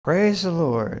Praise the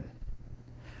Lord.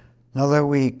 Another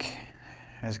week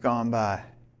has gone by.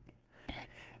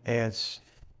 It's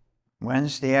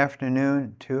Wednesday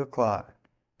afternoon, 2 o'clock.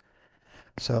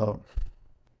 So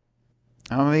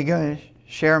I'm going to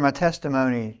share my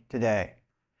testimony today.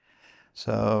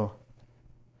 So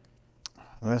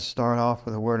let's start off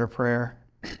with a word of prayer.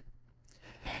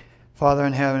 Father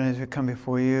in heaven, as we come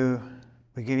before you,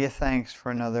 we give you thanks for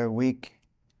another week.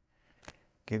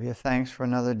 Give you thanks for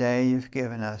another day you've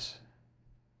given us.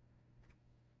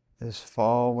 This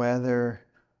fall weather,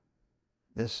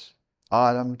 this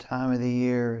autumn time of the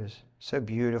year is so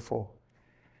beautiful.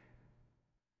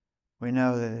 We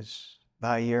know that it's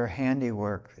by your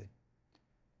handiwork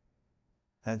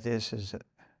that this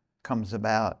comes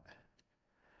about.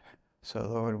 So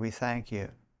Lord, we thank you.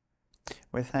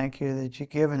 We thank you that you've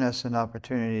given us an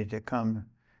opportunity to come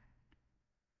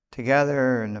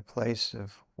together in a place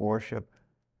of worship.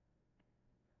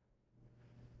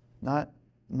 Not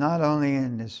only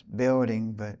in this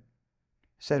building, but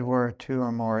said where two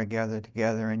or more are gathered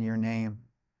together in your name,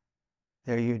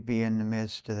 there you'd be in the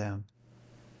midst of them.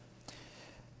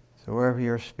 So wherever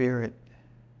your spirit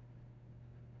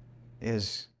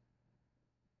is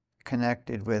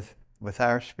connected with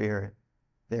our spirit,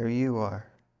 there you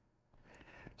are.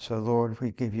 So Lord,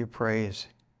 we give you praise.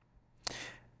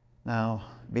 Now,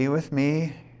 be with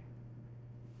me.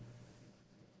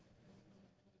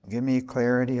 Give me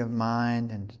clarity of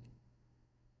mind and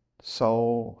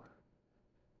soul.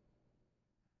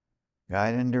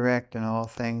 Guide and direct in all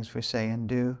things we say and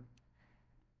do.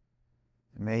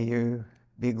 May you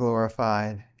be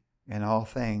glorified in all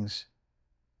things.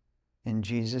 In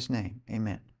Jesus' name,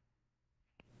 amen.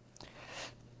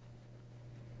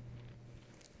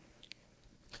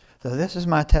 So this is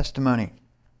my testimony.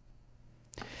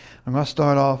 I'm going to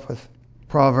start off with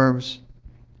Proverbs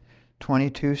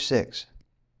 22:6,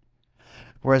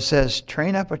 where it says,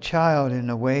 "Train up a child in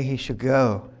the way he should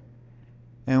go,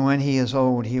 and when he is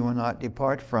old, he will not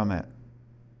depart from it."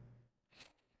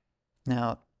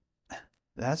 Now,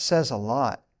 that says a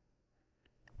lot.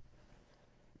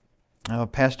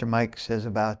 Pastor Mike says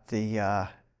about the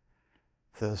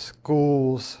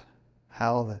schools,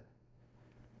 how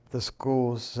the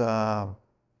schools, the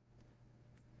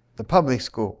public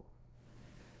school,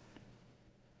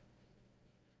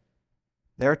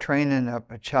 they're training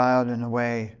up a child in the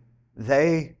way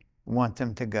they want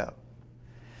them to go.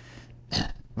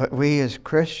 But we as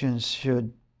Christians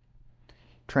should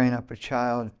train up a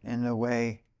child in the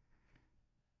ways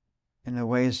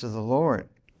of the Lord.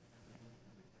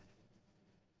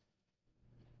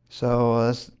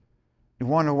 So you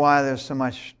wonder why there's so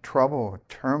much trouble,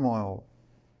 turmoil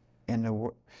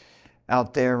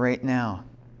out there right now.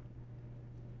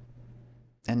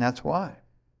 And that's why.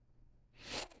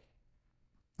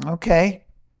 Okay.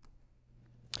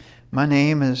 My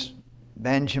name is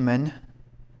Benjamin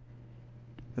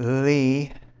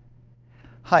Lee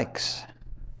Hykes.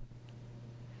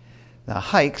 Now,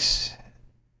 hikes,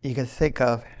 you can think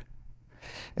of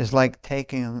as like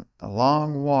taking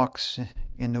long walks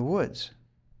in the woods.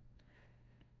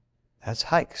 That's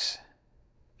hikes.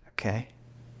 Okay.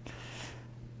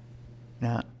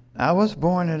 Now, I was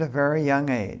born at a very young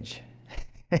age.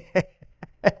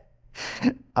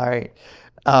 All right.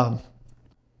 I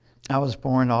was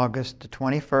born August the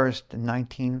 21st,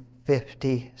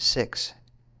 1956.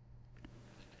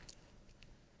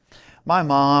 My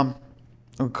mom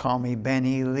would call me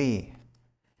Benny Lee.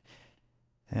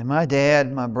 And my dad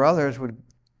and my brothers would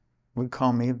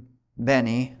call me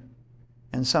Benny,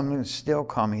 and some would still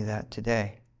call me that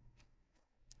today.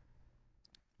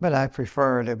 But I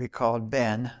prefer to be called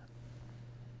Ben.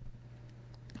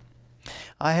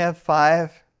 I have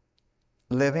 5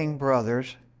 living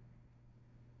brothers.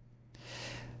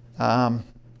 When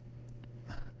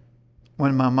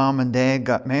my mom and dad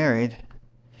got married,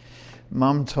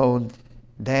 Mom told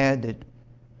Dad that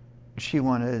she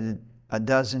wanted a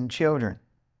dozen children.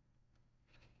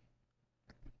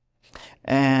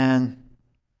 And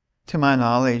to my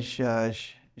knowledge,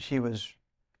 she was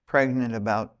pregnant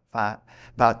about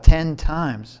 10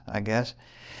 times, I guess.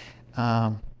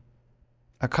 A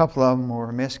couple of them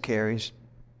were miscarries.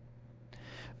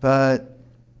 But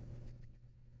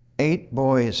 8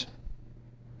 boys.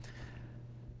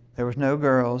 There was no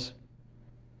girls.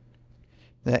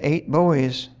 The 8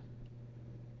 boys,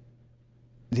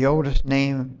 the oldest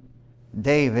named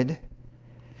David.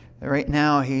 Right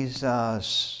now he's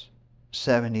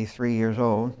 73 years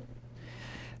old.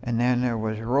 And then there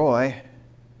was Roy.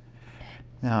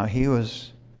 Now he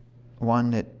was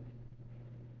one that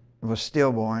was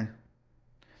stillborn.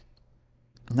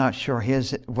 Not sure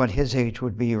what his age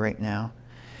would be right now.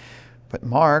 But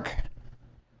Mark,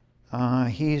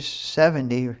 He's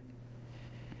 70.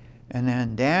 And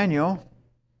then Daniel,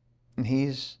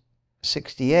 he's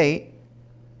 68.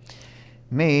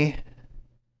 Me,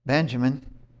 Benjamin,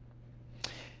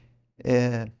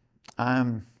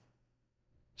 I'm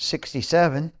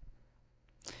 67.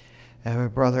 I have a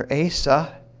brother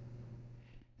Asa,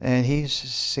 and he's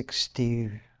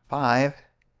 65.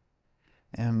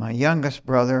 And my youngest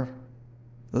brother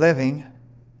living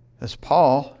is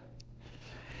Paul,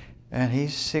 and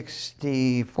he's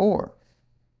 64.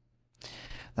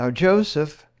 Now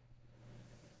Joseph,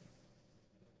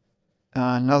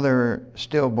 another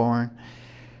stillborn,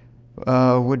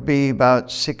 would be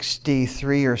about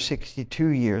 63 or 62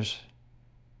 years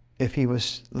if he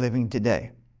was living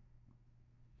today.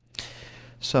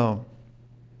 So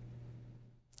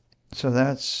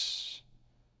that's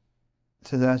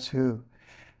who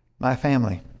my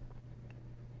family.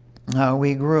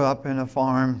 We grew up in a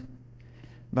farm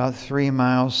about 3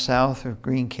 miles south of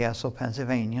Greencastle,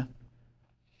 Pennsylvania.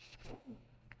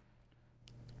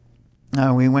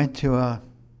 We went to a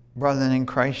Brethren in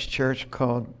Christ church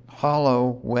called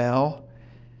Hollowell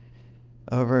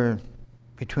over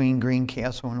between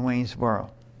Greencastle and Waynesboro.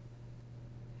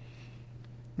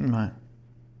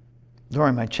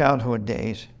 During my childhood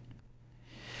days.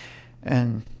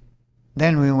 And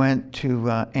then we went to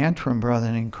Antrim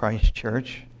Brethren in Christ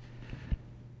Church.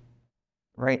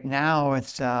 Right now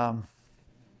it's on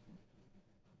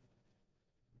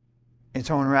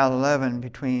Route 11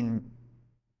 between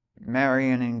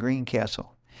Marion and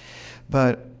Greencastle.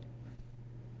 But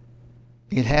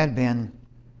it had been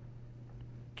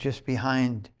just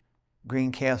behind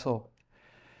Greencastle,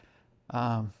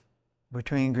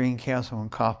 between Greencastle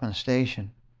and Kaufman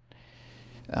Station.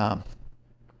 A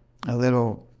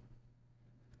little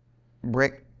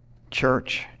brick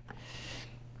church.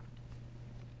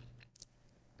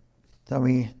 So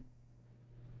in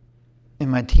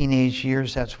my teenage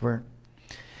years, that's where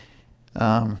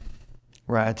I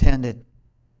attended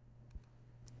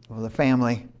with a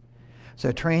family.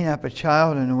 So train up a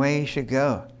child in the way he should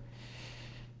go.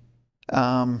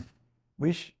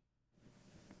 We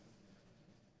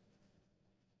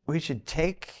should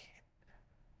take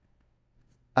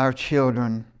our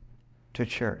children to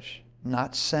church,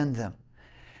 not send them.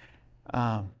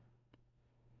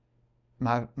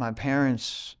 My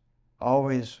parents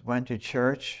always went to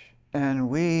church, and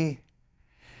we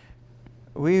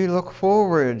look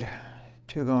forward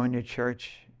to going to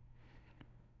church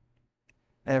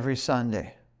every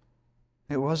Sunday.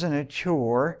 It wasn't a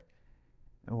chore.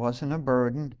 It wasn't a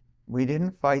burden. We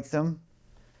didn't fight them.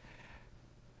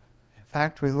 In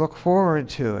fact, we look forward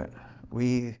to it.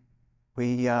 We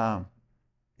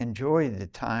enjoyed the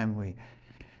time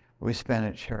we spent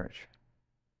at church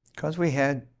because we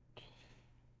had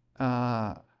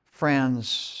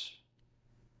friends,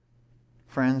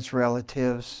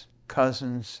 relatives,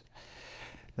 cousins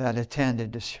that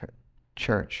attended this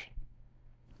church.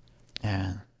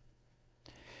 And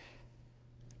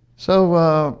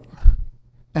so,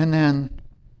 and then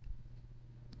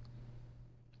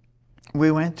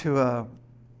we went to a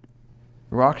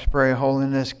Roxbury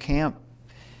Holiness camp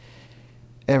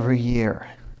every year.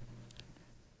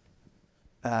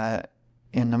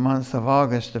 In the month of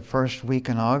August, the first week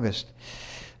in August.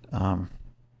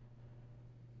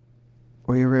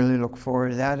 We really look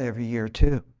forward to that every year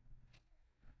too.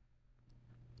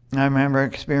 I remember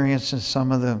experiencing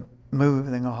some of the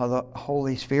moving of the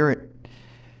Holy Spirit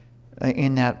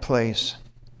in that place.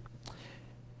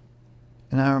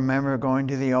 And I remember going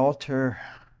to the altar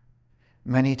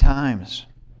many times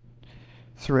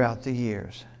throughout the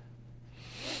years.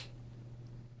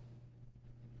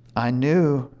 I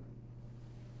knew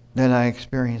that I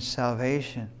experienced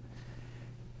salvation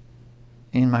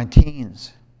in my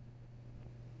teens.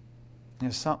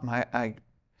 It's something I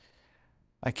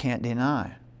can't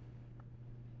deny.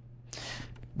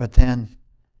 But then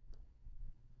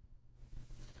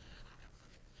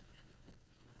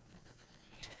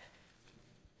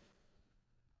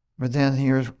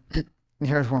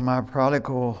here's where my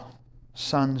prodigal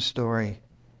son story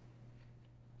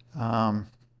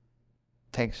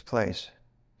takes place.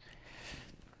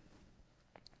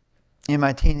 In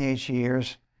my teenage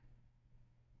years,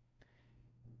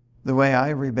 the way I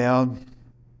rebelled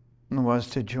was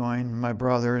to join my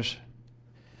brothers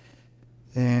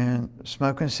in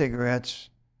smoking cigarettes,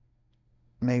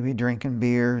 maybe drinking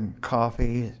beer and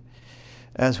coffee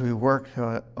as we worked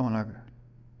on a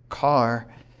car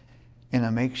in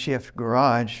a makeshift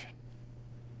garage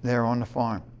there on the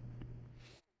farm.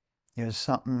 It was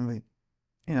something,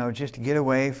 just to get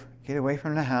away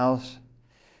from the house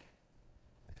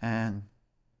and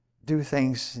do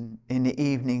things in the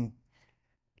evening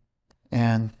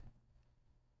And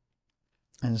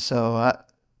so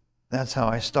that's how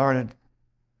I started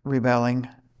rebelling.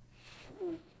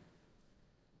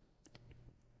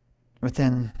 But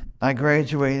then I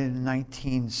graduated in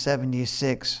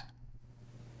 1976.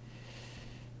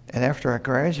 And after I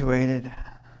graduated,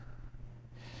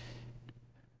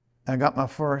 I got my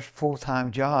first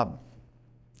full-time job.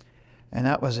 And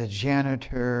that was a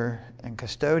janitor and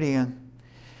custodian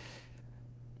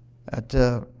at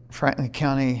the Franklin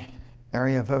County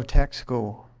Area Votech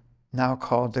School, now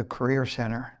called the Career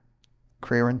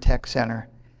and Tech Center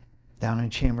down in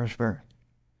Chambersburg.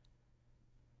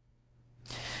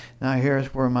 Now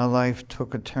here's where my life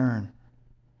took a turn.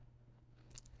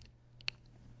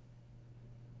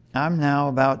 I'm now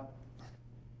about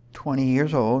 20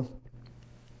 years old.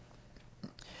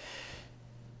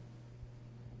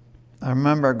 I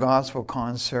remember a gospel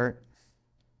concert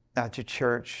at the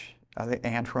church, the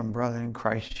Antrim Brethren in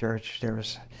Christ Church. There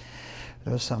was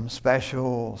some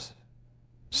special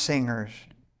singers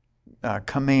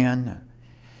come in,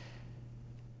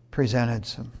 presented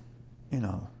some,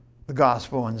 the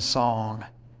gospel and song.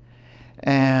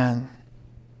 And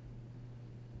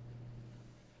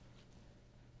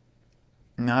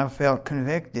I felt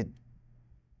convicted.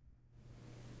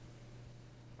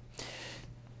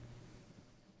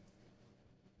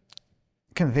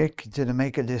 Convicted to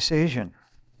make a decision.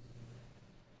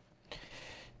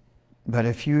 But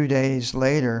a few days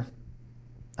later,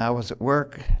 I was at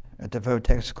work at the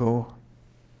Votech School.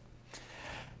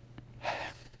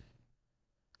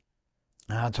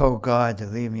 And I told God to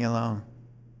leave me alone.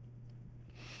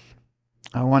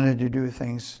 I wanted to do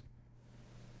things.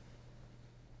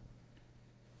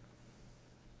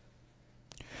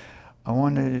 I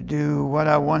wanted to do what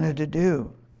I wanted to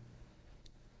do.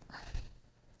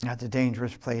 That's a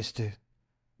dangerous place to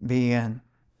be in.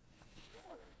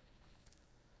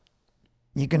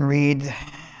 You can read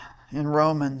in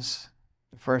Romans,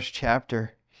 the first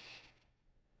chapter,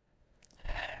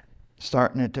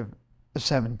 starting at the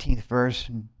 17th verse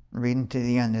and reading to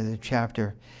the end of the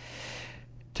chapter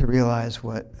to realize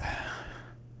what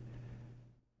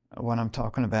I'm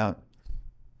talking about.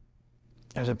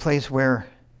 There's a place where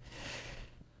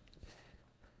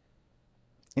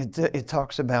it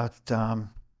talks about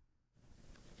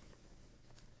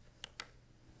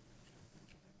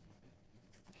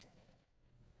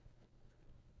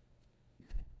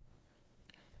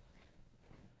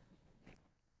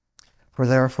for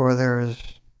therefore there is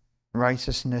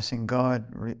righteousness in God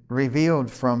revealed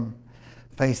from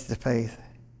faith to faith,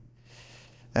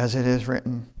 as it is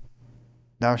written,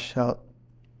 thou shalt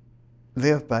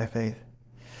live by faith.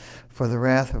 For the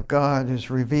wrath of God is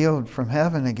revealed from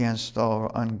heaven against all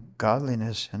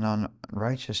ungodliness and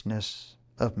unrighteousness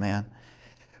of man,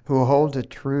 who hold the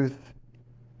truth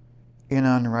in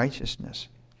unrighteousness.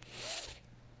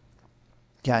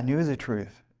 Yeah, I knew the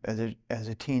truth as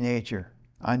a teenager.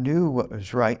 I knew what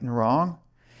was right and wrong,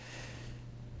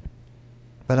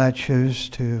 but I chose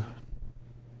to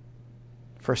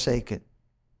forsake it.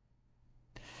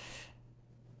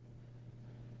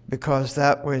 Because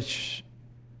that which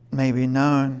may be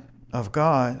known of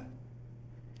God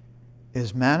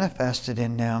is manifested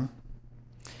in them,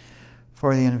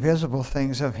 for the invisible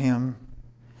things of Him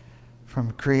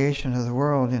from creation of the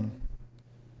world and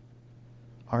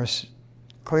are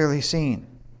clearly seen,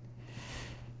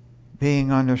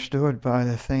 being understood by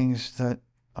the things that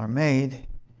are made,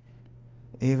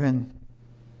 even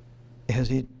His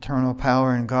eternal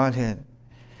power and Godhead,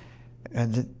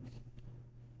 and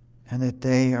that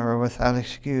they are without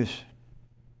excuse.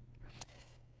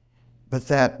 But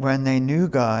that when they knew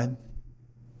God,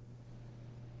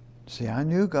 see, I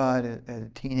knew God as a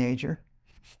teenager,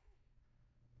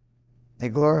 they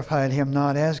glorified Him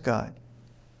not as God,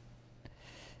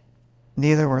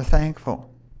 neither were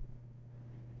thankful,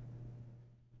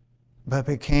 but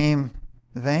became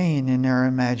vain in their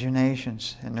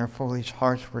imaginations, and their foolish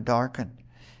hearts were darkened.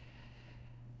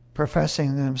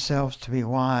 Professing themselves to be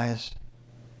wise,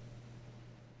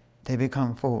 they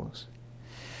become fools.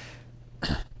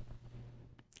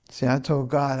 See, I told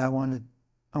God I wanted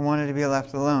to be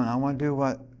left alone. I want to do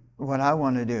what I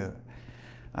want to do.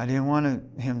 I didn't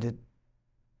want Him to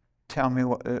tell me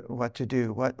what to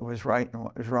do, what was right and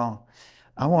what was wrong.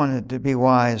 I wanted to be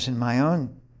wise in my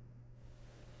own.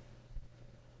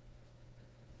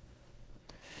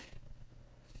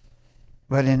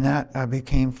 But in that I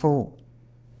became fool,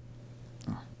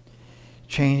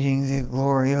 changing the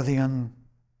glory of the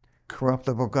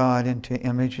uncorruptible God into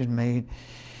images made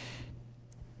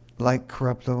like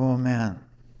corruptible man.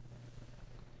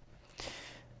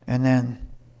 And then,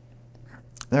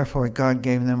 therefore, God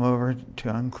gave them over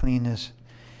to uncleanness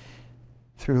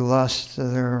through lust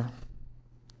of their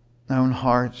own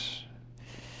hearts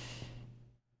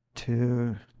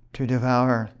to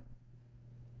devour,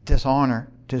 to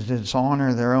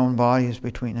dishonor their own bodies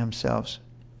between themselves.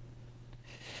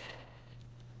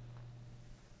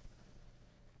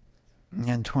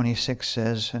 And 26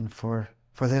 says, and for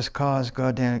this cause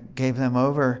God gave them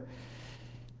over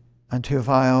unto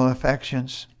vile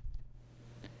affections.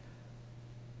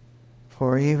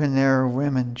 For even their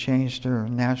women changed their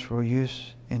natural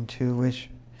use into which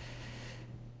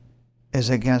is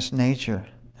against nature.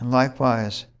 And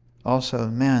likewise, also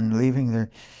men, leaving their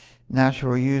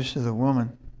natural use of the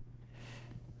woman,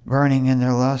 burning in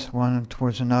their lust one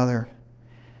towards another,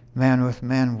 man with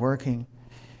man, working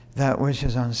that which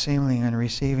is unseemly, and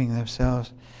receiving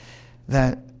themselves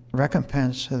that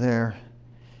recompense of their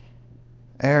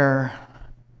error,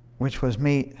 which was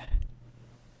meat.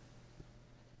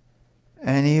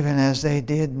 And even as they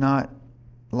did not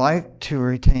like to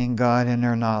retain God in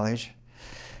their knowledge,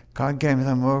 God gave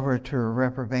them over to a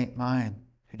reprobate mind,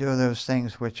 to do those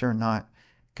things which are not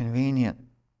convenient.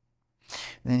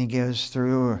 And then he goes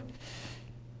through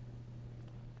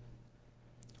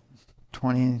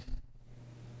 29,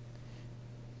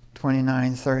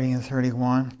 30, and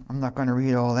 31. I'm not going to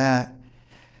read all that,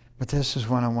 but this is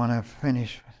when I want to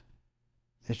finish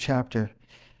the chapter.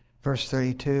 Verse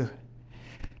 32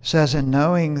 says, "And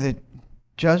knowing the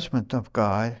judgment of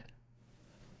God,"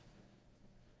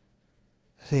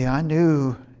 see, I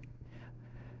knew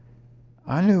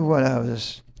what I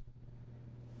was.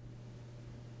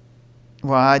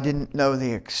 Well, I didn't know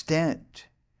the extent,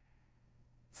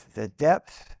 the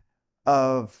depth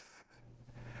of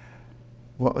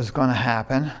what was going to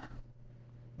happen.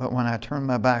 But when I turned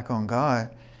my back on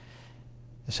God,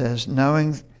 it says,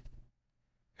 knowing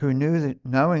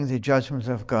the judgments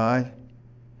of God,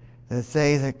 that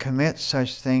they that commit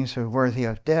such things are worthy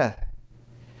of death,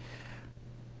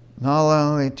 not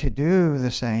only to do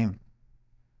the same,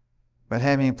 but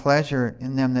having pleasure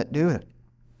in them that do it.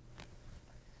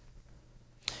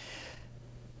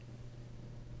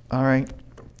 All right.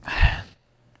 I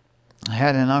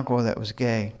had an uncle that was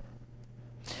gay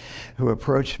who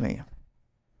approached me,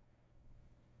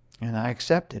 and I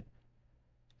accepted.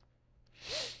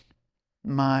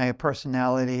 My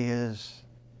personality is,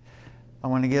 I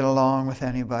want to get along with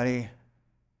anybody.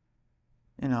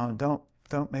 You know,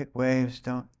 don't make waves,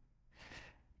 don't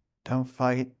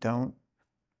fight, don't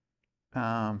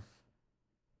I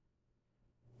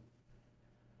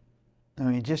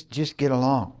mean, just get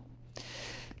along.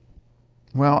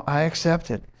 Well, I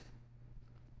accepted.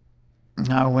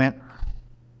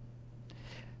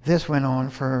 This went on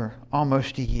for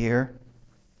almost a year.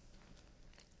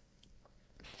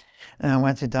 And I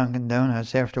went to Dunkin'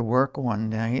 Donuts after work one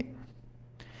night,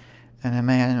 and a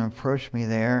man approached me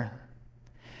there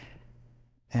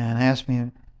and asked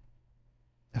me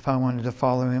if I wanted to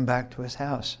follow him back to his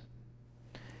house.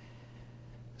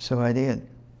 So I did.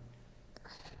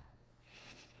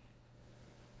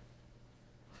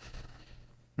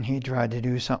 He tried to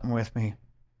do something with me,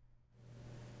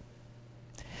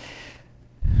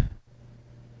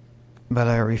 but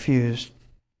I refused.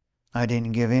 I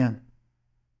didn't give in.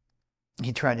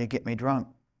 He tried to get me drunk.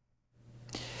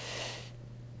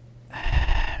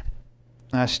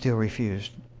 I still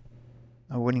refused.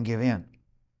 I wouldn't give in.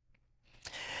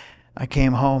 I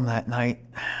came home that night.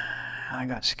 I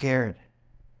got scared.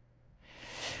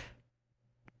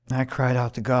 I cried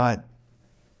out to God.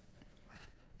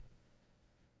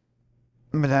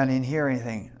 But I didn't hear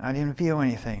anything. I didn't feel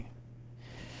anything.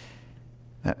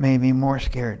 That made me more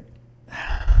scared.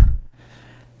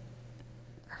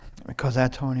 Because I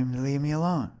told him to leave me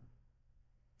alone.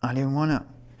 I didn't want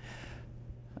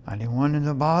him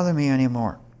to bother me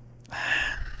anymore.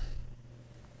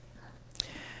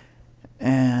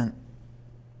 And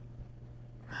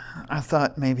I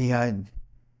thought maybe I'd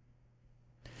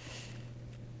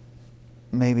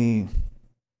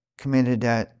committed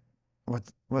that,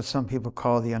 what some people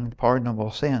call the unpardonable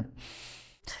sin.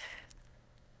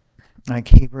 Like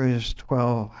Hebrews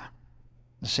 12,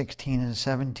 16 and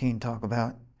 17 talk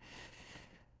about.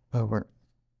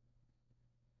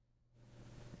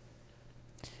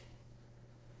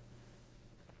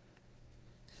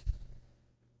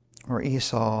 Or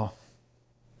Esau.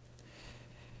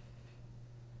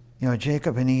 You know,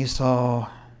 Jacob and Esau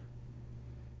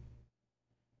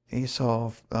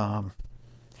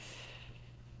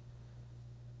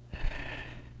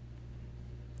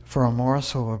for a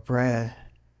morsel of bread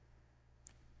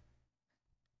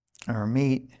or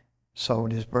meat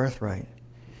sold his birthright.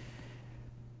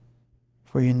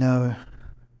 For you know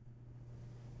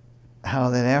how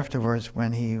that afterwards,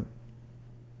 when he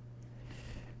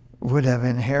would have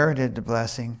inherited the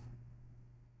blessing,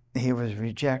 he was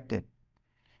rejected.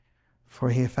 For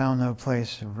he found no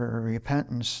place for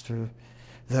repentance,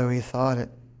 though he thought it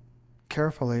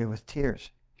carefully with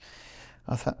tears.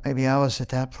 I thought maybe I was at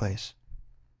that place.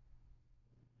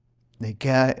 That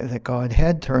God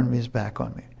had turned his back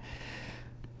on me.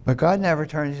 But God never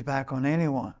turns his back on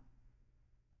anyone.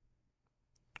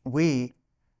 We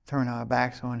turn our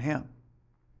backs on him.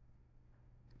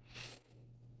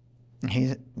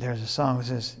 There's a song that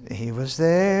says, he was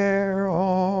there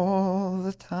all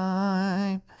the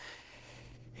time.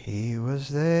 He was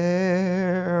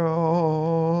there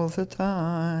all the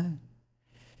time.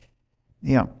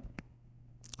 Yeah.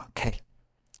 Okay.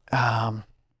 I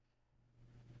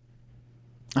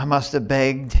must have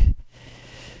begged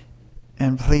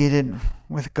and pleaded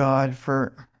with God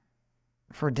for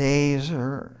days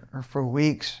or for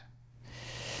weeks.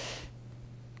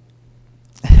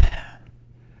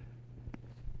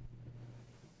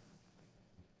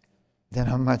 Then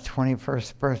on my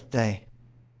 21st birthday,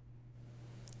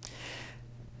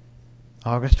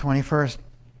 August 21st,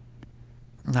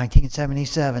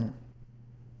 1977,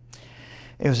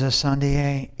 it was a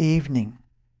Sunday evening.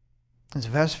 It was a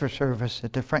Vesper service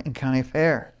at the Franklin County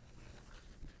Fair.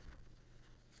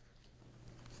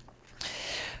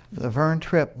 Laverne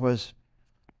Tripp was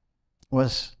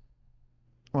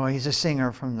well, he's a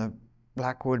singer from the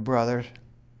Blackwood Brothers.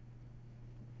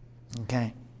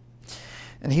 Okay.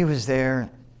 And he was there,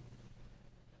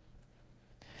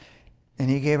 and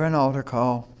he gave an altar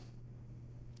call,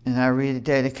 and I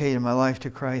rededicated my life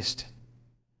to Christ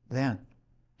then.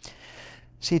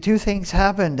 See, two things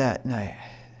happened that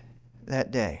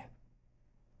day.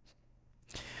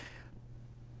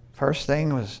 First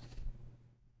thing was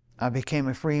I became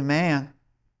a free man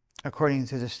according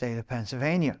to the state of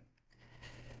Pennsylvania.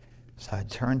 So I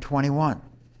turned 21.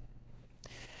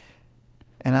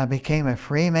 And I became a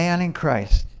free man in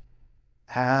Christ.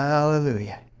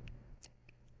 Hallelujah.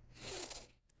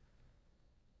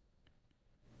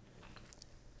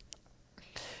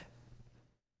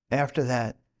 After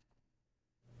that,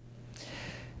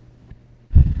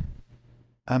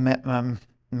 I met my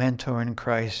mentor in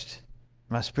Christ,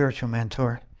 my spiritual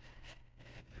mentor,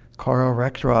 Carl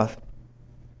Rexroth.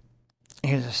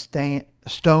 He was a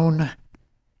stone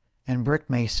and brick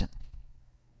mason,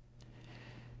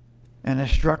 an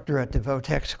instructor at the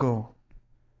Votech School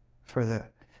for the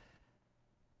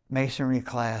masonry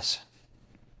class.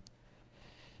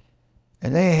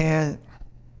 And they had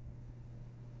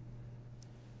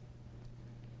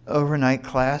overnight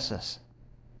classes.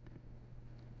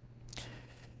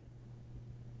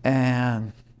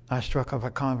 And I struck up a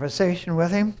conversation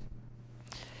with him.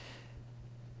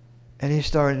 And he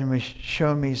started to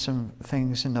show me some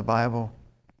things in the Bible.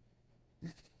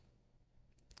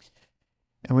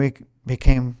 And we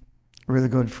became really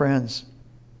good friends.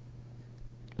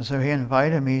 So he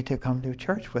invited me to come to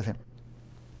church with him.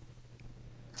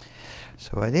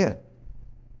 So I did.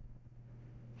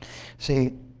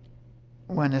 See,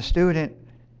 when a student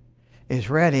is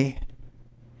ready,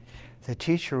 the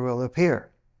teacher will appear.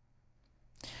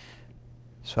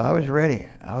 So I was ready.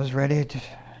 I was ready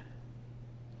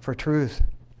for truth.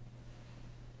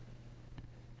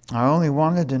 I only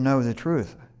wanted to know the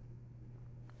truth.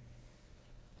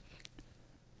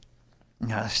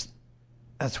 That's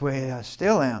the way I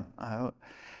still am.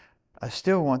 I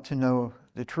still want to know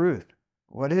the truth.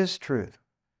 What is truth?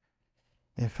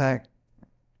 In fact,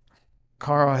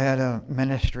 Carl had a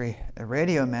ministry, a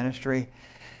radio ministry,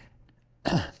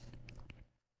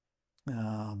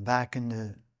 back in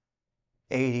the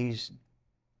 80s.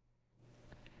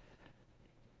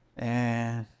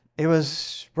 And it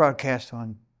was broadcast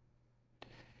on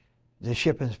the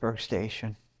Shippensburg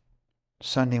station,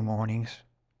 Sunday mornings.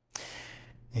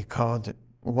 He called it,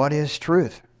 What is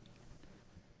Truth?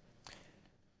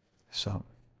 So,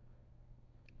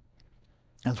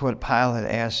 that's what Pilate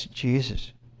asked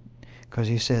Jesus, because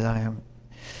he said, I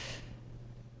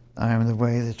am the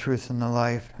way, the truth, and the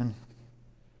life.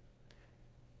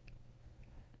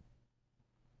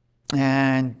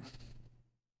 And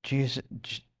Jesus,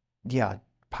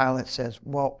 Pilate says,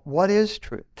 well, what is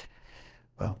truth?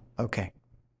 Well, okay.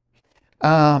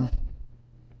 And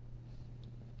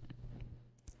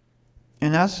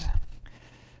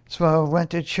so I went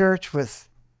to church with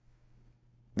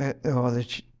the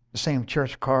same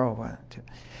church Carl went to.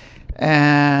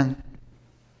 And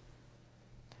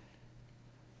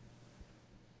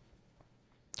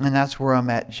that's where I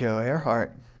met Joe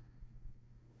Earhart.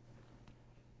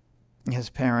 His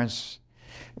parents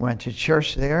went to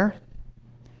church there.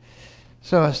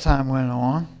 So as time went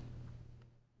on,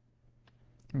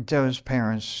 Joe's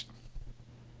parents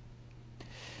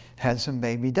had some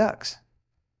baby ducks.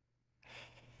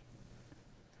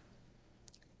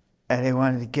 And they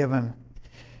wanted to give him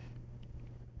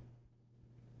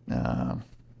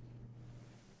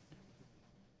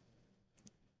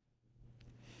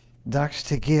ducks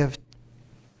to give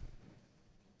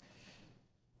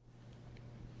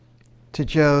to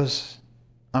Joe's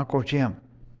Uncle Jim.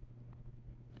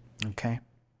 Okay?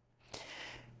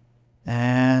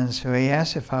 And so he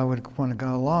asked if I would want to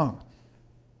go along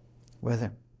with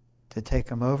him to take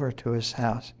him over to his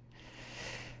house.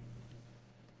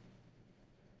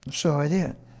 So I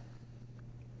did.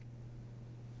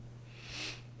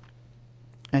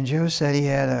 And Joe said he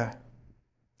had a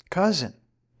cousin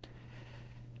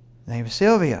named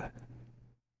Sylvia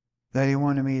that he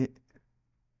wanted me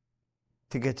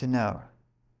to get to know.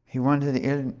 He wanted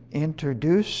to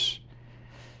introduce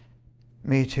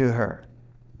me to her.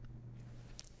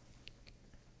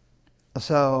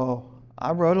 So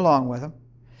I rode along with him.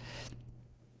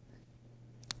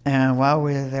 And while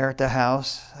we were there at the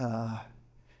house,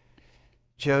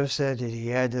 Joe said that he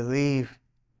had to leave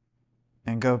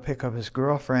and go pick up his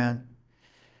girlfriend,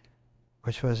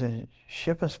 which was in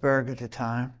Shippensburg at the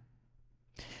time,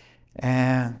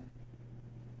 and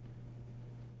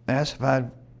asked if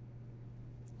I'd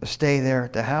stay there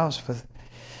at the house with.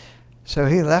 So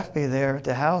he left me there at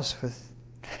the house with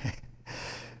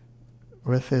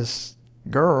with his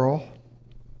girl,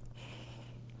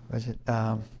 was it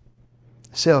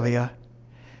Sylvia,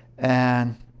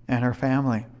 and her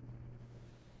family.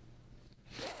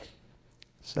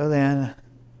 So then,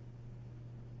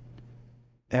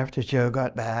 after Joe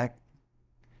got back,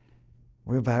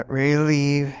 we were about ready to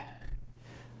leave.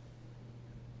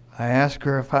 I asked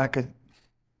her if I could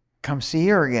come see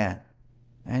her again.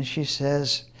 And she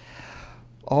says,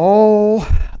 "Oh,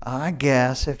 I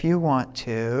guess if you want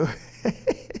to."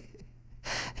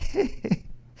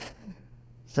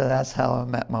 So that's how I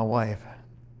met my wife.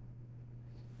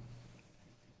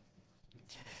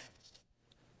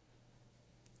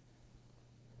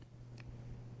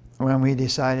 When we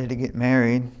decided to get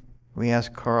married, we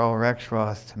asked Carl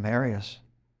Rexroth to marry us.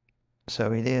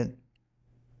 So he did.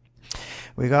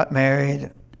 We got married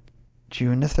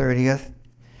June the 30th,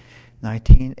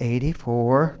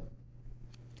 1984.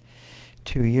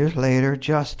 2 years later,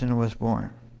 Justin was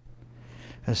born.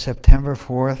 September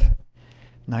 4th,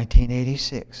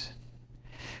 1986.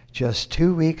 Just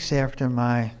 2 weeks after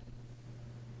my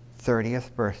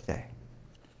 30th birthday.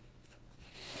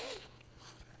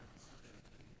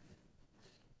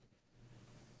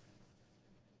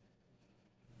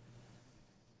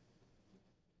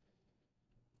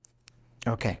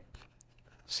 Okay,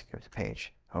 let's skip the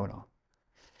page. Hold on.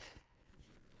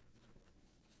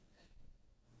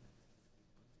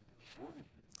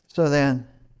 So then,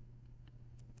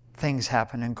 things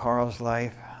happen in Carl's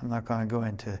life. I'm not going to go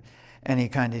into any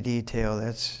kind of detail.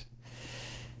 That's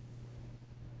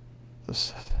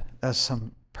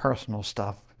some personal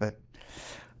stuff.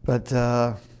 But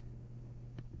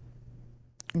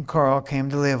Carl came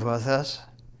to live with us,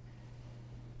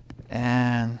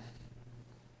 and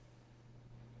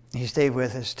he stayed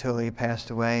with us till he passed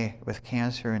away with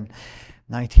cancer in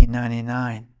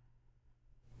 1999.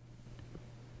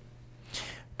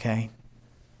 Okay.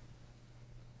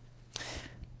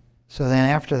 So then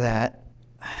after that,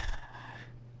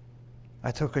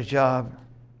 I took a job.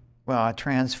 Well, I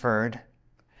transferred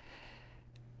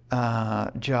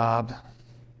job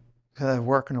because I was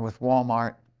working with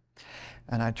Walmart,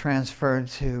 and I transferred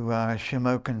to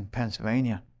Shamokin,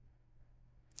 Pennsylvania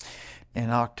in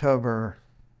October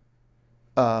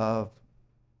of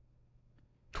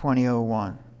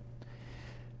 2001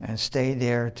 and stayed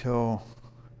there till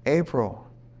April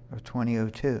of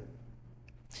 2002.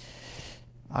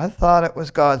 I thought it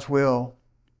was God's will.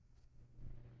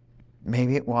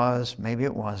 Maybe it was, maybe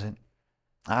it wasn't.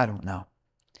 I don't know.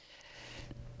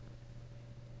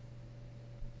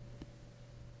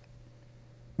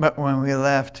 But when we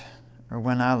left, or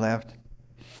when I left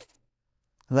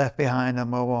behind a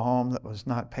mobile home that was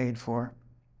not paid for.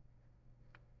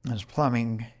 It was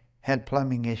had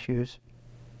plumbing issues.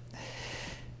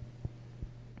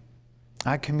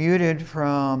 I commuted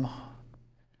from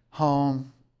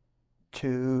home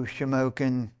to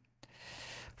Shamokin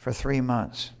for 3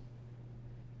 months.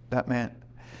 That meant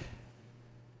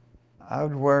I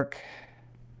would work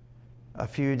a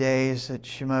few days at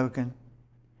Shamokin.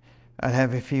 I'd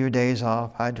have a few days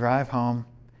off. I'd drive home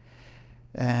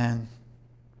and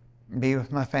be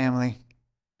with my family,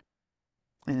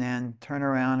 and then turn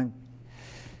around and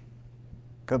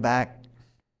go back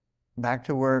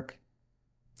to work.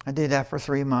 I did that for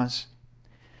 3 months.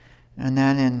 And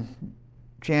then in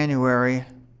January,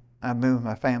 I moved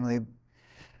my family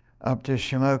up to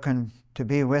Shamokin to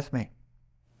be with me.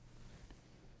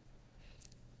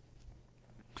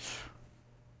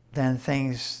 Then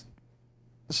things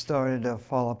started to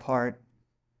fall apart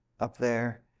up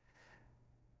there.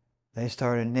 They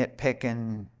started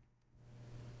nitpicking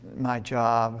my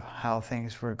job, how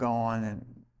things were going, and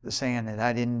saying that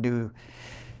I didn't do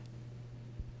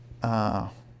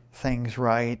things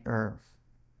right or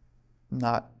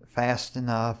not fast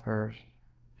enough or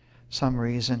some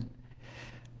reason.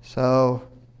 So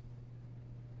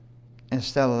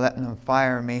instead of letting them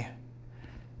fire me,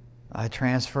 I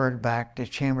transferred back to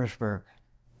Chambersburg.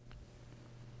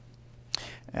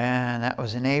 And that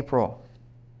was in April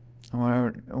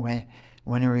when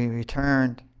we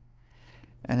returned.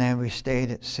 And then we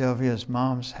stayed at Sylvia's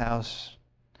mom's house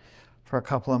for a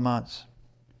couple of months.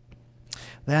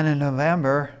 Then in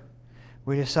November,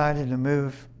 we decided to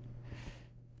move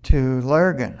to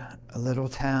Lurgan, a little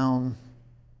town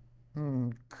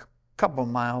a couple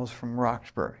miles from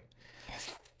Roxbury.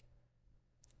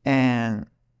 And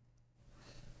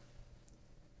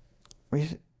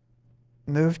we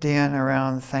moved in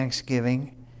around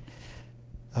Thanksgiving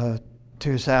of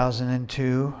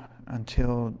 2002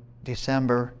 until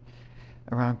December,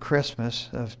 around Christmas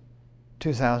of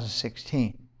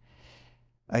 2016,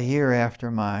 a year after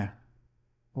my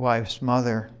wife's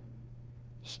mother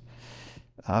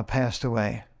passed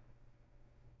away.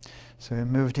 So we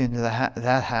moved into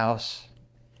that house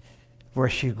where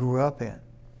she grew up in,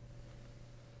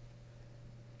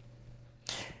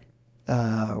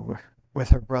 with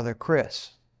her brother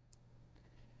Chris.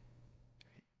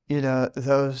 You know,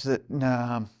 those that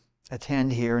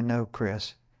attend here know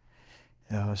Chris,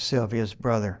 Sylvia's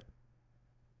brother.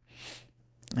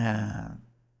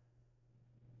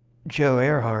 Joe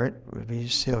Earhart would be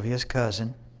Sylvia's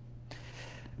cousin.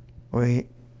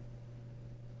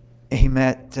 He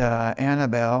met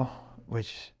Annabelle,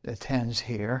 which attends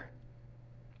here.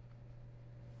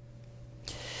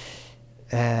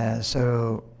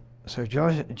 So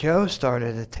Joe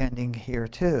started attending here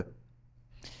too.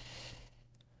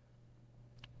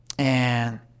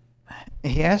 And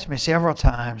he asked me several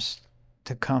times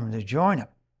to come to join him.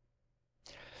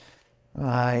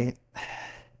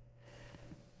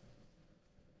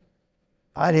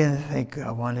 I didn't think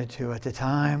I wanted to at the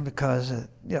time because of,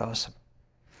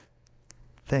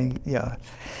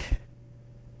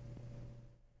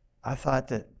 I thought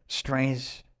that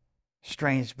strange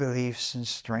beliefs and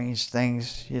strange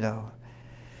things,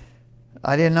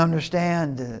 I didn't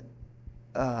understand the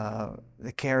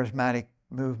charismatic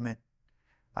movement.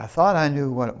 I thought I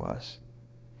knew what it was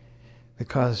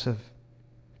because of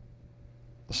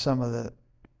some of the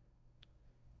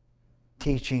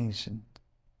teachings and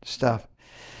stuff.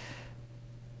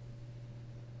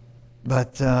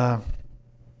 But then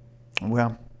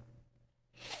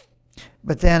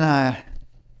I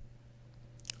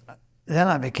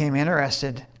became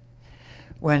interested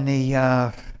when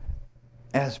the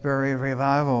Asbury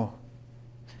revival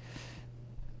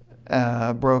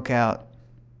broke out,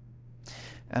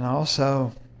 and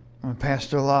also when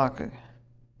Pastor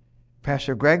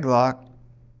Greg Locke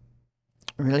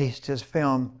released his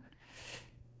film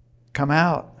 "Come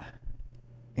Out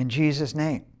in Jesus'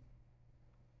 Name."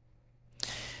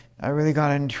 I really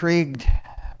got intrigued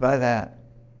by that.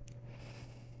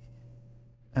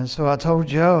 And so I told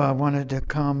Joe I wanted to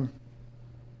come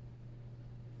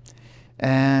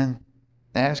and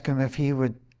ask him if he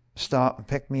would stop and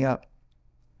pick me up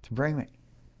to bring me.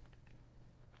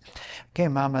 I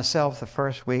came by myself the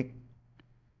first week.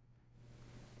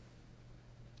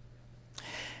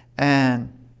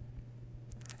 And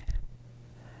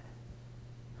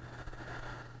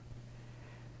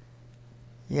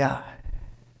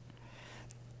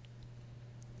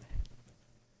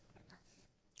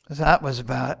that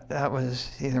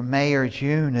was either May or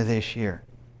June of this year.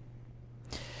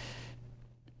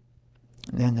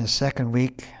 And then the second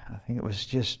week, I think it was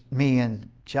just me and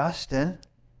Justin.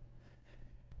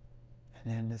 And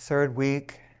then the third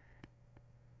week,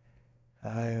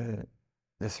 the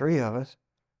three of us,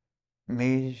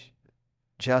 me,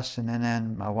 Justin, and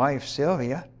then my wife,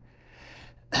 Sylvia.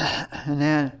 And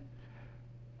then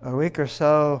a week or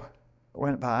so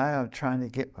went by of trying to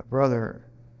get my brother,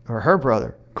 or her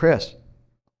brother, Chris,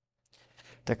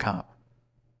 to come.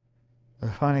 I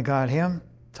finally got him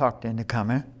talked into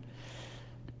coming.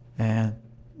 And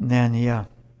then,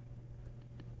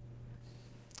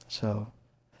 So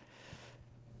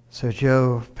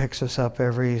Joe picks us up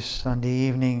every Sunday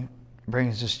evening,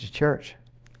 brings us to church.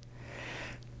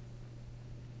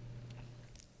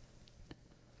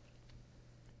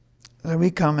 So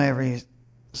we come every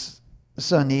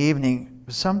Sunday evening,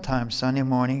 sometimes Sunday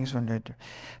mornings when there's a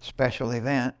special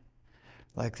event.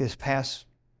 Like this past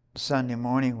Sunday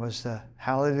morning was the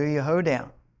Hallelujah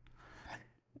Hoedown.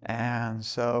 And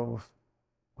so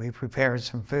we prepared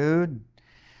some food,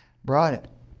 brought it.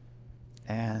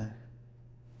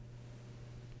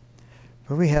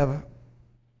 But we have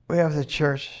the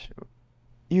church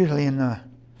usually in the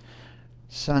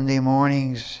Sunday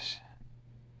mornings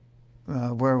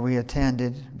where we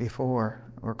attended before,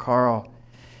 where Carl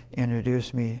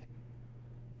introduced me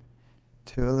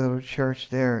to a little church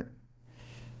there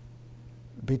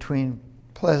between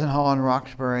Pleasant Hall and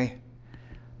Roxbury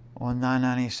on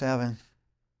 997.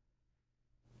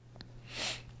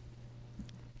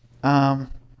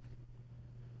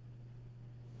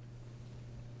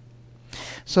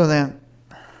 So then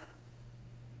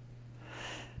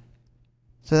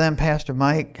Pastor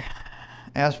Mike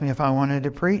asked me if I wanted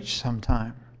to preach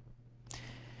sometime,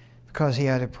 because he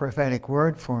had a prophetic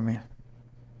word for me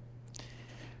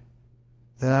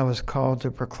that I was called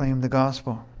to proclaim the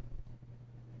gospel.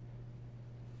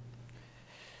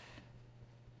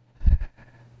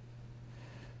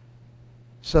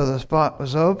 So the spot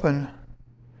was open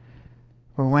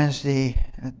for Wednesday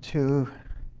at 2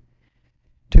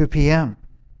 p.m.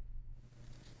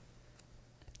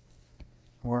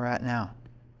 We're at now,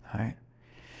 right?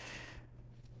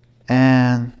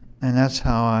 And that's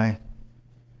how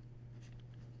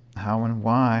and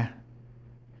why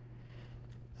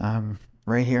I'm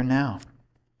right here now.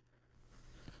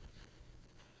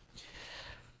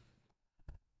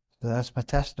 So that's my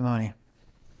testimony.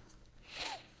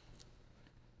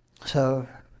 So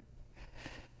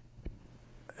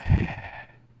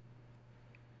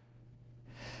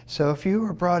if you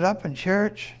were brought up in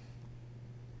church,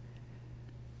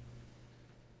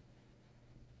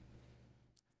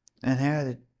 and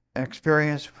had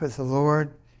experience with the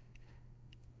Lord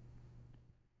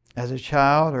as a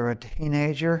child or a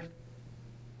teenager,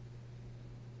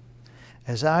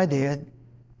 as I did,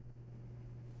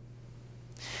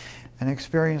 and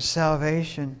experienced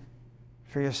salvation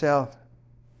for yourself.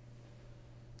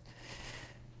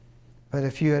 But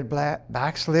if you had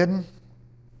backslidden,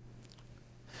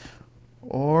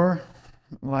 or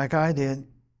like I did,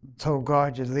 told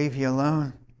God you'd leave you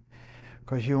alone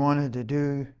because you wanted to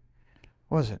do,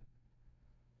 what was it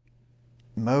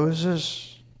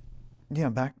Moses? Yeah,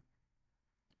 back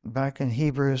in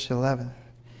Hebrews 11th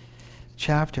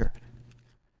chapter,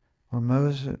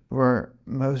 where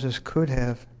Moses could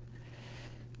have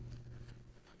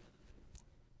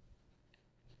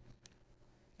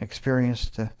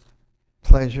experienced the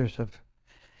pleasures of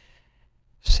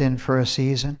sin for a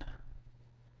season,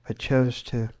 but chose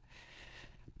to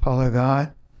follow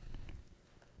God.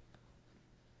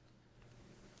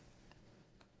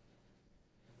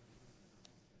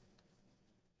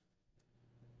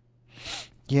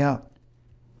 Yeah.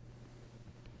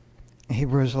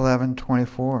 Hebrews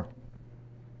 11:24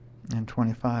 and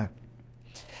 25.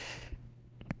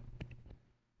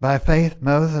 By faith,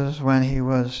 Moses, when he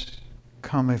was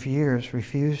come of years,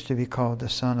 refused to be called the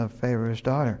son of Pharaoh's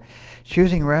daughter,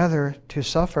 choosing rather to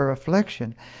suffer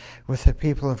affliction with the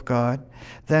people of God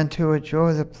than to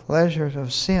enjoy the pleasures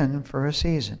of sin for a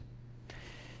season.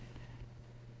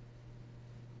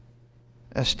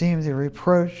 Esteemed the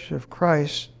reproach of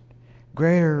Christ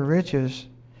greater riches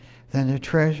than the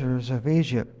treasures of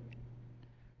Egypt,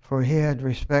 for he had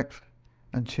respect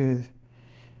unto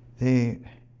the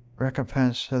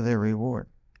recompense of their reward.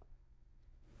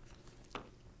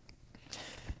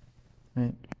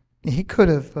 He could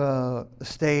have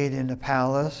stayed in the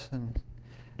palace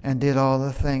and did all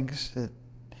the things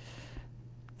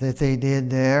that they did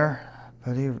there,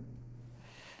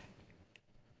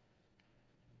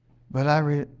 but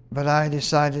I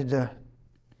decided to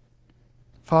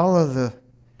follow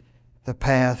the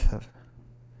path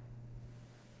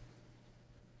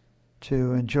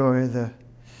to enjoy the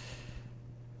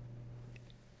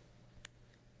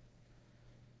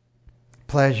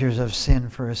pleasures of sin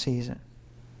for a season.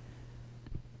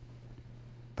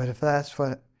 But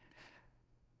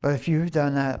if you've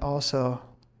done that also,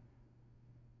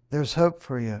 there's hope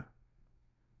for you.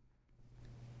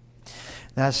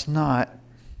 That's not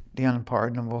the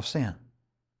unpardonable sin.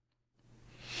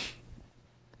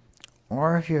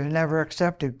 Or if you've never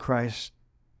accepted Christ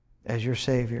as your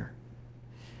Savior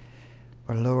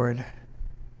or Lord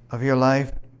of your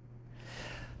life,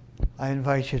 I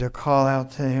invite you to call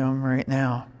out to Him right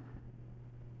now,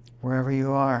 wherever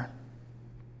you are.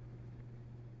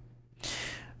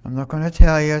 I'm not going to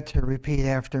tell you to repeat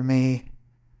after me,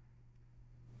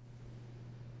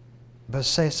 but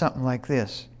say something like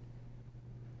this.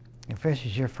 If this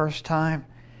is your first time,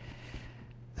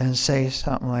 then say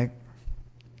something like,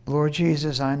 Lord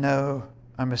Jesus, I know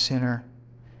I'm a sinner.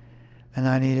 and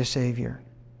I need a Savior.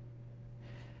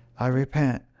 I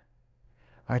repent.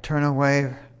 I turn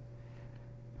away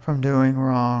from doing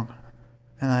wrong,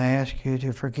 and I ask you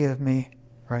to forgive me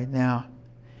right now.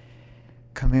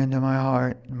 Come into my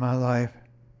heart and my life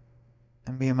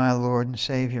and be my Lord and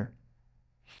Savior.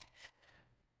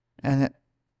 And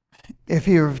if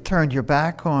you've turned your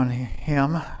back on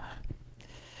Him,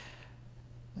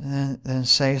 then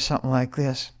say something like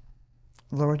this: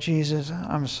 Lord Jesus,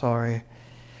 I'm sorry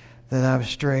that I've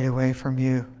strayed away from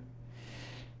you.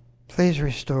 Please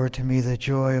restore to me the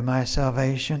joy of my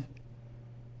salvation.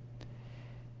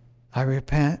 I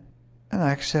repent and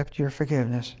I accept your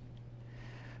forgiveness.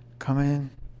 Come in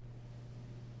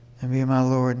and be my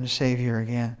Lord and Savior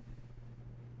again.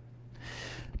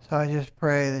 So I just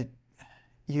pray that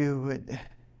you would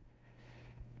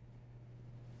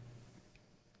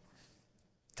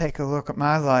take a look at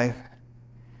my life,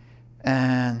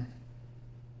 and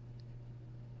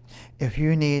if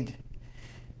you need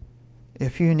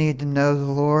to know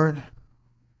the Lord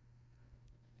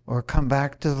or come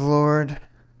back to the Lord,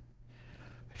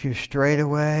 if you've strayed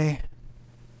away,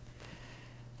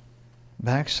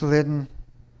 backslidden,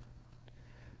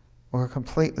 or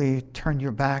completely turned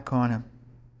your back on Him,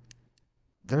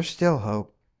 there's still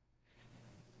hope.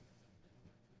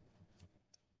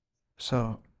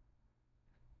 So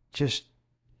just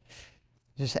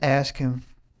ask Him.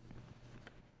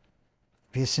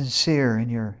 Be sincere in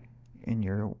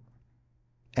your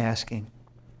asking.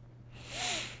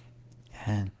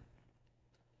 And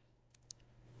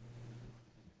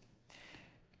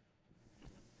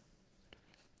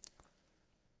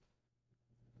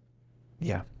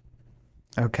yeah.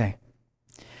 Okay.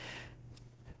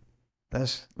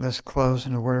 Let's close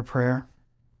in a word of prayer.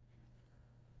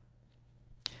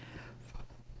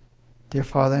 Dear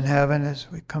Father in heaven,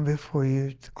 as we come before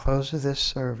you to close of this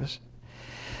service,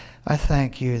 I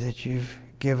thank you that you've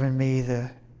given me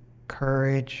the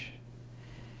courage,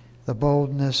 the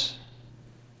boldness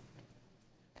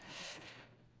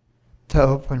to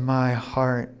open my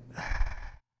heart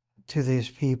to these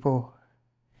people,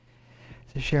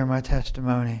 to share my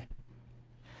testimony.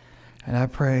 And I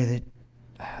pray that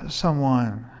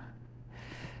someone,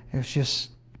 if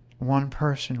just one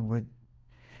person would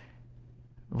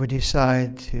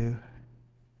decide to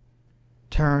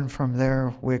turn from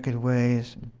their wicked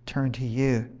ways and turn to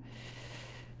you,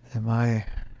 that my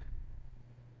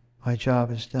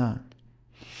job is done.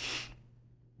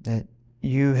 That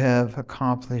you have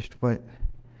accomplished what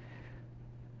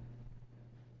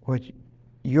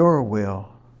your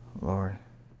will, Lord.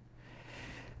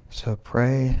 So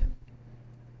pray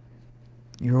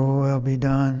your will be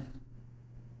done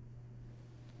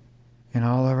in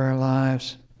all of our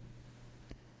lives.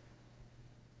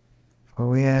 For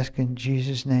we ask in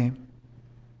Jesus' name.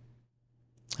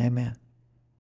 Amen.